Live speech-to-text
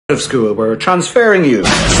of school. We're transferring you.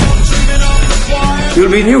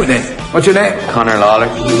 You'll be new then. What's your name? Conor Lawler.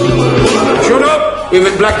 Shut up!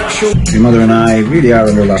 You've black shoe. Your mother and I really are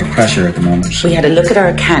under a lot of pressure at the moment. We had a look at our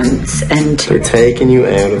accounts and... They're taking you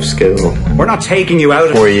out of school. We're not taking you out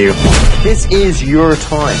For you. This is your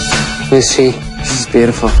time. Lucy, this is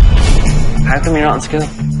beautiful. How come you're not in school?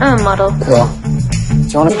 I'm a model. Well, do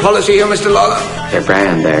you want Policy here, Mr. Lawler. They're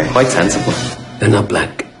brown, they're quite sensible. They're not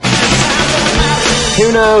black.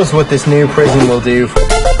 Who knows what this new prison will do?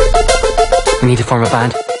 We need to form a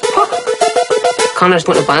band. Conor's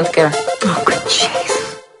putting a band together. Oh, good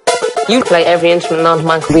jeez. You play every instrument known to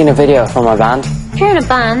man. Could be in a video for my band. If you're in a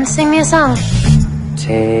band, sing me a song.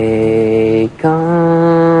 Take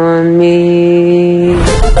on me.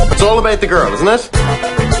 It's all about the girl, isn't it?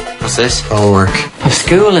 What's this? Homework. I have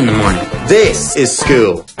school in the morning. This is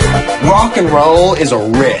school. Rock and roll is a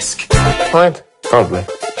risk. Point. Probably.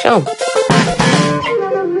 Show 'em.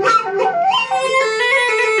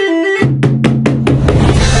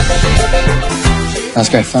 That's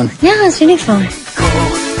great fun. Yeah, it's really fun.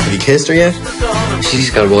 Have you kissed her yet? She's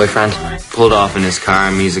got a boyfriend. Pulled off in his car,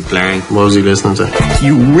 music blaring. What was he listening to?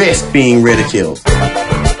 You risk being ridiculed.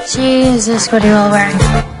 Jesus, what are you all wearing?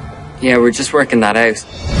 Yeah, we're just working that out.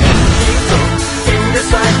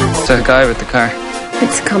 So the guy with the car.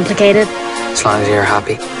 It's complicated. As long as you're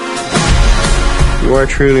happy. You are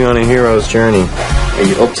truly on a hero's journey. Are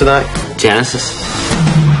you up to that? Genesis.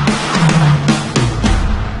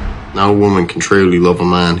 No woman can truly love a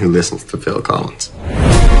man who listens to Phil Collins.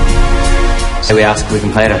 So we ask if we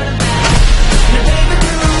can play there.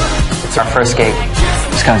 It's our first gig.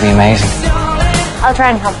 It's gonna be amazing. I'll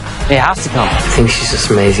try and come. It has to come. I think she's just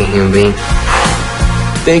an amazing human being.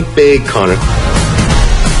 Think big, Conor.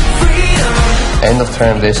 End of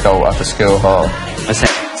term disco at the school hall. I say,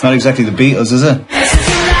 It's not exactly the Beatles, is it?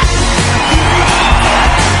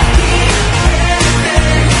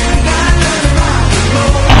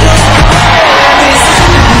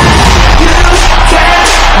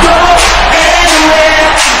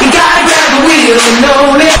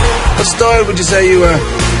 What style would you say you were?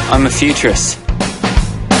 I'm a futurist.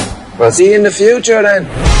 Well, see you in the future then.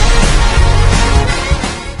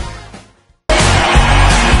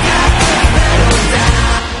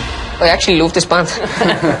 I actually love this band.